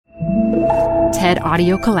TED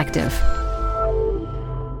Audio Collective.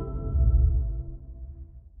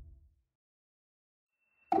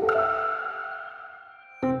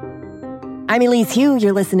 I'm Elise Hu.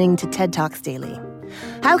 You're listening to TED Talks Daily.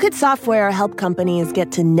 How could software help companies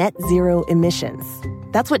get to net zero emissions?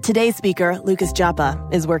 That's what today's speaker, Lucas Joppa,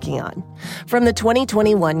 is working on. From the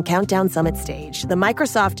 2021 Countdown Summit stage, the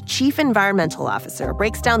Microsoft Chief Environmental Officer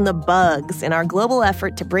breaks down the bugs in our global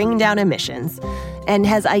effort to bring down emissions and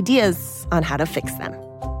has ideas on how to fix them.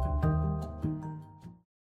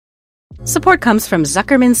 Support comes from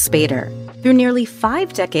Zuckerman Spader. Through nearly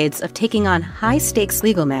 5 decades of taking on high-stakes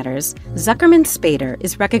legal matters, Zuckerman Spader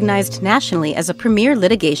is recognized nationally as a premier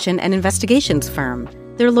litigation and investigations firm.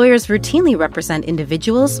 Their lawyers routinely represent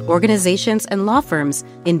individuals, organizations, and law firms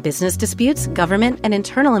in business disputes, government and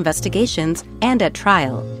internal investigations, and at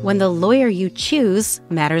trial, when the lawyer you choose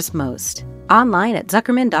matters most. Online at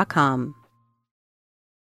Zuckerman.com.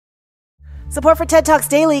 Support for TED Talks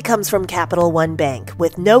Daily comes from Capital One Bank.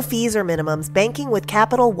 With no fees or minimums, banking with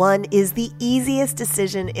Capital One is the easiest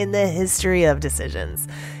decision in the history of decisions.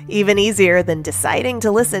 Even easier than deciding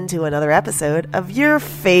to listen to another episode of your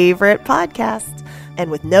favorite podcast.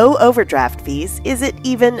 And with no overdraft fees, is it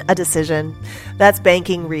even a decision? That's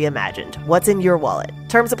banking reimagined. What's in your wallet?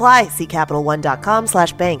 Terms apply. See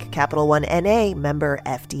CapitalOne.com/bank. Capital One N.A. member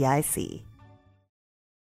FDIC.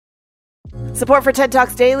 Support for TED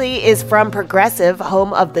Talks Daily is from Progressive,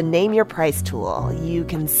 home of the Name Your Price tool. You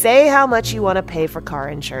can say how much you want to pay for car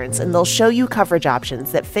insurance, and they'll show you coverage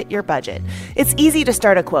options that fit your budget. It's easy to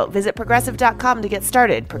start a quote. Visit Progressive.com to get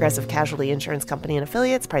started. Progressive Casualty Insurance Company and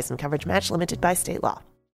Affiliates. Price and coverage match limited by state law.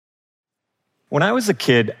 When I was a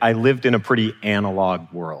kid, I lived in a pretty analog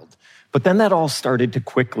world. But then that all started to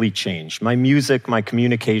quickly change. My music, my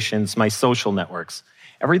communications, my social networks,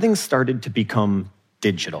 everything started to become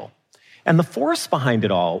digital. And the force behind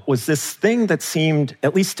it all was this thing that seemed,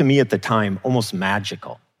 at least to me at the time, almost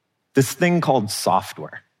magical. This thing called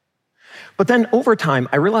software. But then over time,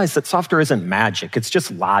 I realized that software isn't magic. It's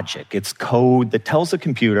just logic. It's code that tells a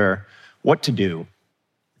computer what to do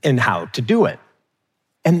and how to do it.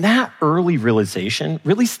 And that early realization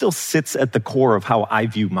really still sits at the core of how I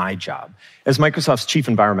view my job as Microsoft's Chief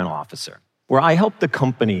Environmental Officer, where I help the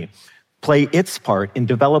company play its part in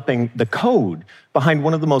developing the code behind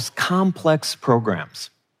one of the most complex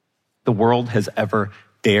programs the world has ever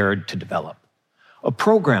dared to develop. A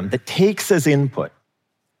program that takes as input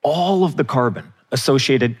all of the carbon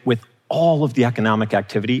associated with all of the economic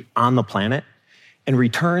activity on the planet and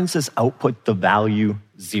returns as output the value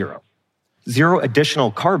zero. Zero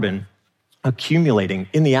additional carbon accumulating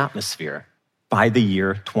in the atmosphere by the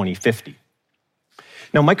year 2050.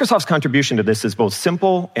 Now, Microsoft's contribution to this is both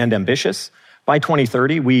simple and ambitious. By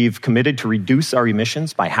 2030, we've committed to reduce our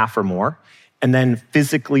emissions by half or more, and then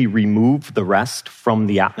physically remove the rest from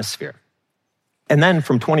the atmosphere. And then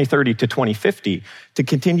from 2030 to 2050, to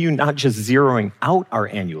continue not just zeroing out our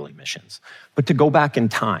annual emissions, but to go back in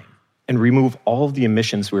time and remove all of the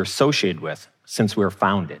emissions we're associated with since we were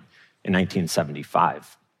founded in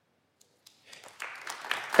 1975.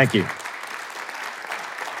 Thank you.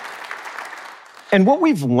 And what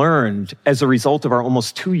we've learned as a result of our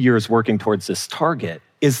almost 2 years working towards this target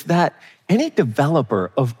is that any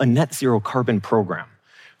developer of a net zero carbon program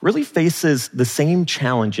really faces the same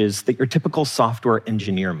challenges that your typical software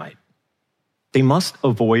engineer might. They must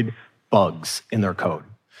avoid bugs in their code.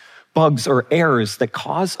 Bugs or errors that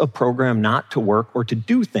cause a program not to work or to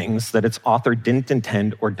do things that its author didn't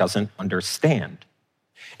intend or doesn't understand.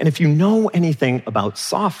 And if you know anything about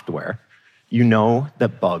software, you know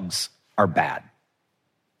that bugs are bad.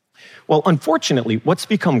 Well, unfortunately, what's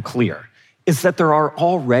become clear is that there are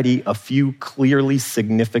already a few clearly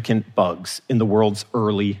significant bugs in the world's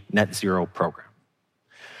early net zero program.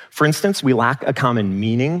 For instance, we lack a common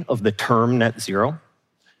meaning of the term net zero.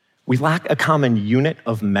 We lack a common unit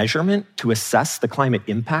of measurement to assess the climate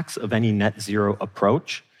impacts of any net zero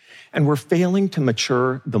approach. And we're failing to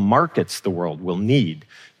mature the markets the world will need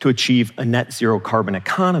to achieve a net zero carbon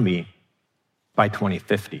economy by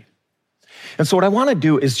 2050. And so what I want to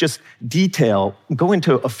do is just go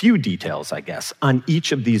into a few details, I guess, on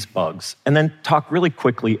each of these bugs, and then talk really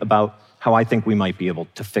quickly about how I think we might be able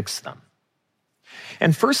to fix them.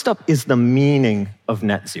 And first up is the meaning of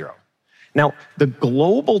net zero. Now, the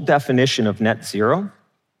global definition of net zero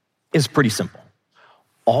is pretty simple.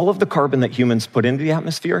 All of the carbon that humans put into the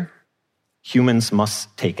atmosphere, humans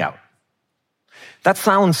must take out. That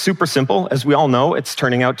sounds super simple. As we all know, it's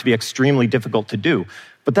turning out to be extremely difficult to do.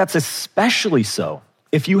 But that's especially so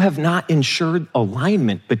if you have not ensured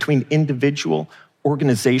alignment between individual,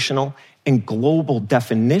 organizational, and global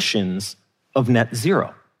definitions of net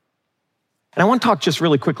zero. And I want to talk just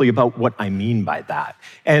really quickly about what I mean by that.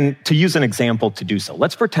 And to use an example to do so,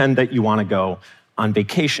 let's pretend that you want to go on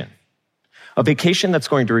vacation. A vacation that's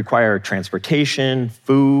going to require transportation,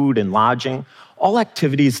 food, and lodging, all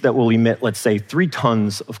activities that will emit, let's say, 3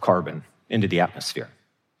 tons of carbon into the atmosphere.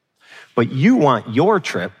 But you want your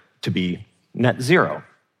trip to be net zero.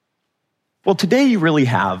 Well, today you really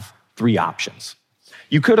have 3 options.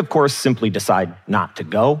 You could, of course, simply decide not to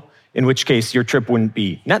go, in which case your trip wouldn't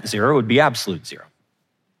be net zero, it would be absolute zero.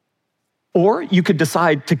 Or you could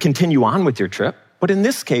decide to continue on with your trip, but in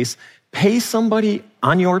this case, pay somebody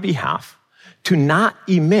on your behalf to not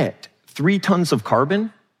emit 3 tons of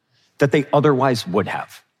carbon that they otherwise would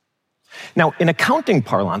have. Now, in accounting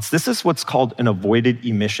parlance, this is what's called an avoided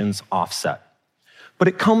emissions offset. But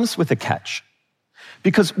it comes with a catch.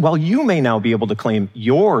 Because while you may now be able to claim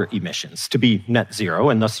your emissions to be net zero,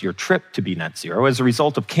 and thus your trip to be net zero, as a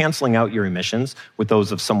result of canceling out your emissions with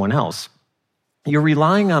those of someone else, you're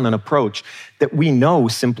relying on an approach that we know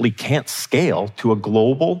simply can't scale to a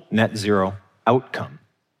global net zero outcome.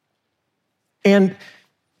 And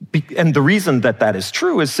the reason that that is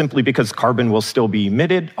true is simply because carbon will still be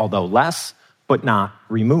emitted, although less, but not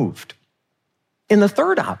removed. In the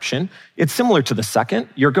third option, it's similar to the second.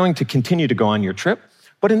 You're going to continue to go on your trip,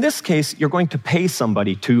 but in this case, you're going to pay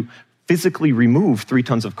somebody to physically remove 3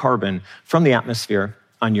 tons of carbon from the atmosphere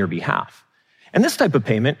on your behalf. And this type of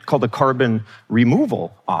payment, called a carbon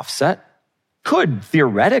removal offset, could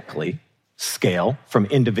theoretically scale from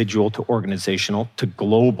individual to organizational to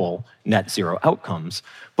global net zero outcomes.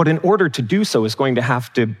 But in order to do so, is going to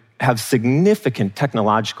have significant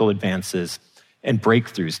technological advances and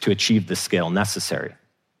breakthroughs to achieve the scale necessary.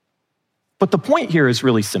 But the point here is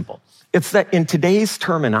really simple. It's that in today's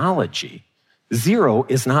terminology, zero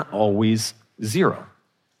is not always zero.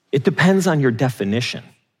 It depends on your definition.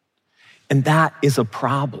 And that is a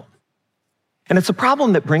problem. And it's a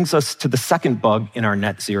problem that brings us to the second bug in our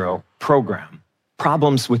net zero program,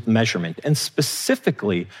 problems with measurement, and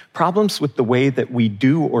specifically problems with the way that we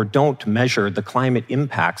do or don't measure the climate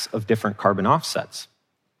impacts of different carbon offsets.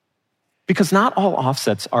 Because not all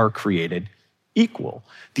offsets are created equal.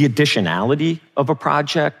 The additionality of a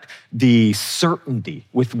project, the certainty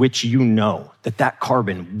with which you know that that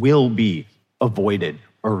carbon will be avoided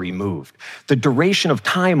or removed, the duration of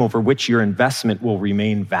time over which your investment will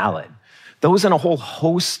remain valid, those and a whole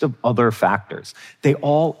host of other factors, they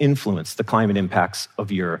all influence the climate impacts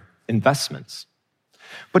of your investments.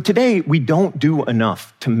 But today, we don't do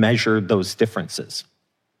enough to measure those differences.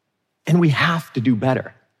 And we have to do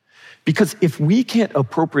better. Because if we can't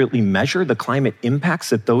appropriately measure the climate impacts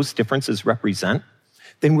that those differences represent,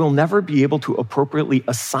 then we'll never be able to appropriately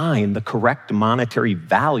assign the correct monetary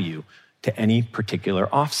value to any particular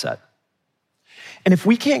offset. And if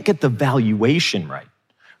we can't get the valuation right,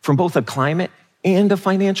 from both a climate and a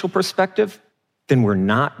financial perspective, then we're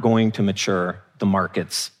not going to mature the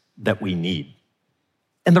markets that we need.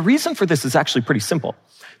 And the reason for this is actually pretty simple,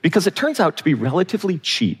 because it turns out to be relatively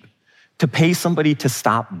cheap to pay somebody to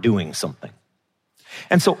stop doing something.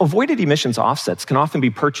 And so avoided emissions offsets can often be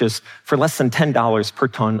purchased for less than $10 per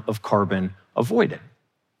ton of carbon avoided.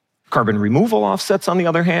 Carbon removal offsets, on the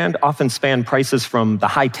other hand, often span prices from the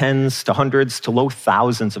high tens to hundreds to low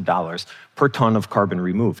thousands of dollars per ton of carbon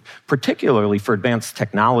removed, particularly for advanced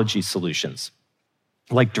technology solutions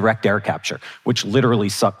like direct air capture, which literally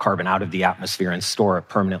suck carbon out of the atmosphere and store it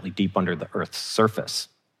permanently deep under the Earth's surface.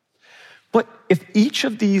 But if each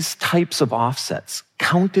of these types of offsets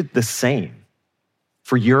counted the same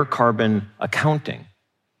for your carbon accounting,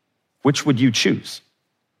 which would you choose?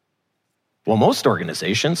 Well, most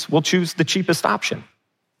organizations will choose the cheapest option.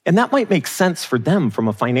 And that might make sense for them from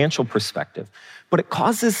a financial perspective, but it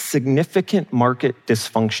causes significant market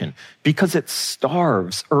dysfunction because it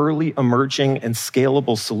starves early emerging and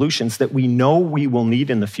scalable solutions that we know we will need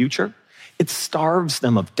in the future. It starves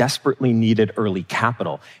them of desperately needed early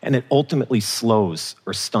capital, and it ultimately slows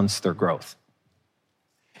or stunts their growth.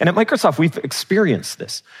 And at Microsoft, we've experienced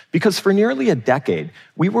this because for nearly a decade,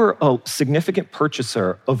 we were a significant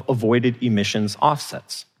purchaser of avoided emissions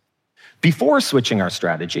offsets before switching our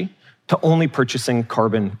strategy to only purchasing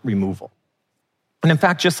carbon removal. And in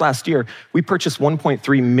fact, just last year, we purchased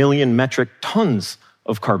 1.3 million metric tons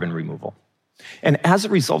of carbon removal. And as a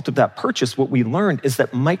result of that purchase, what we learned is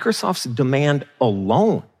that Microsoft's demand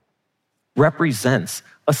alone represents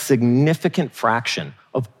a significant fraction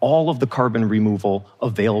of all of the carbon removal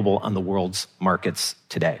available on the world's markets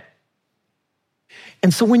today.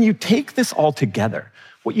 And so when you take this all together,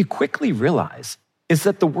 what you quickly realize is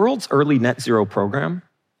that the world's early net zero program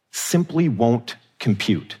simply won't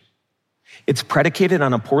compute. It's predicated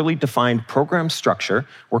on a poorly defined program structure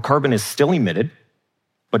where carbon is still emitted,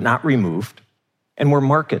 but not removed, and where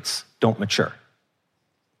markets don't mature.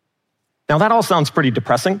 Now, that all sounds pretty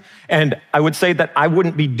depressing, and I would say that I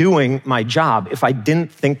wouldn't be doing my job if I didn't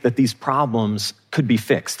think that these problems could be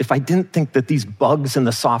fixed, if I didn't think that these bugs in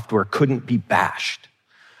the software couldn't be bashed.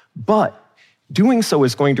 But doing so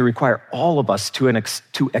is going to require all of us to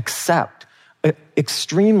accept an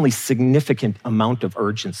extremely significant amount of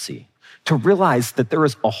urgency, to realize that there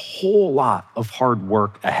is a whole lot of hard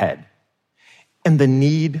work ahead, and the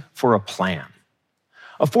need for a plan.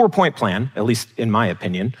 A 4-point plan, at least in my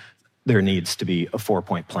opinion, there needs to be a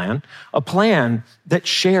 4-point plan, a plan that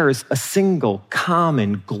shares a single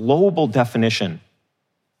common global definition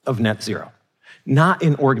of net zero, not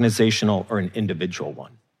an organizational or an individual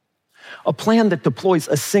one. A plan that deploys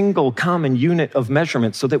a single common unit of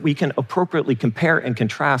measurement so that we can appropriately compare and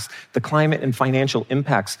contrast the climate and financial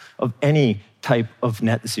impacts of any type of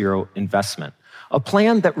net zero investment. A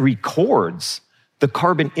plan that records the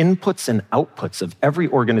carbon inputs and outputs of every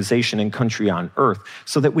organization and country on Earth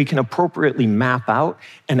so that we can appropriately map out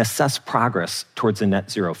and assess progress towards a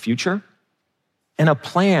net zero future. And a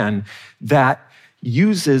plan that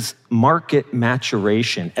uses market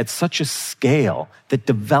maturation at such a scale that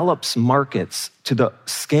develops markets to the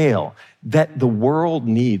scale that the world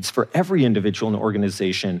needs for every individual and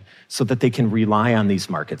organization so that they can rely on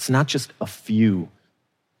these markets, not just a few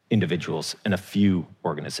individuals and a few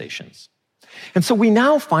organizations. And so we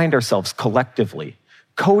now find ourselves collectively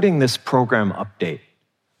coding this program update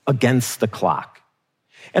against the clock.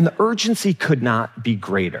 And the urgency could not be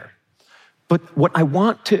greater. But what I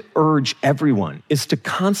want to urge everyone is to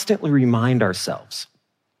constantly remind ourselves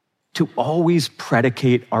to always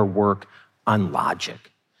predicate our work on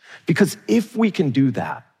logic. Because if we can do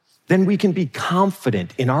that, then we can be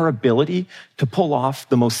confident in our ability to pull off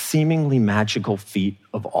the most seemingly magical feat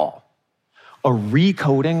of all: a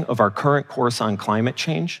recoding of our current course on climate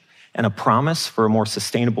change and a promise for a more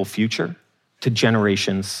sustainable future to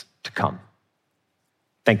generations to come.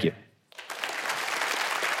 Thank you.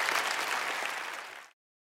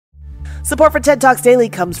 Support for TED Talks Daily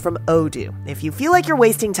comes from Odoo. If you feel like you're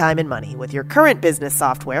wasting time and money with your current business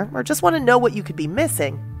software or just want to know what you could be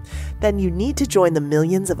missing, then you need to join the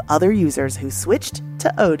millions of other users who switched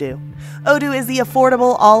to Odoo. Odoo is the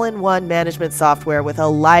affordable all-in-one management software with a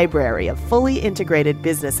library of fully integrated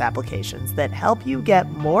business applications that help you get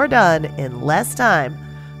more done in less time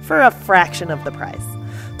for a fraction of the price.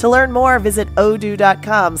 To learn more, visit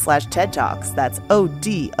odoo.com/TED Talks. That's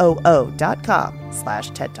ODOO.com/TED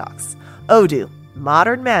Talks. Odoo,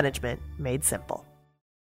 modern management made simple.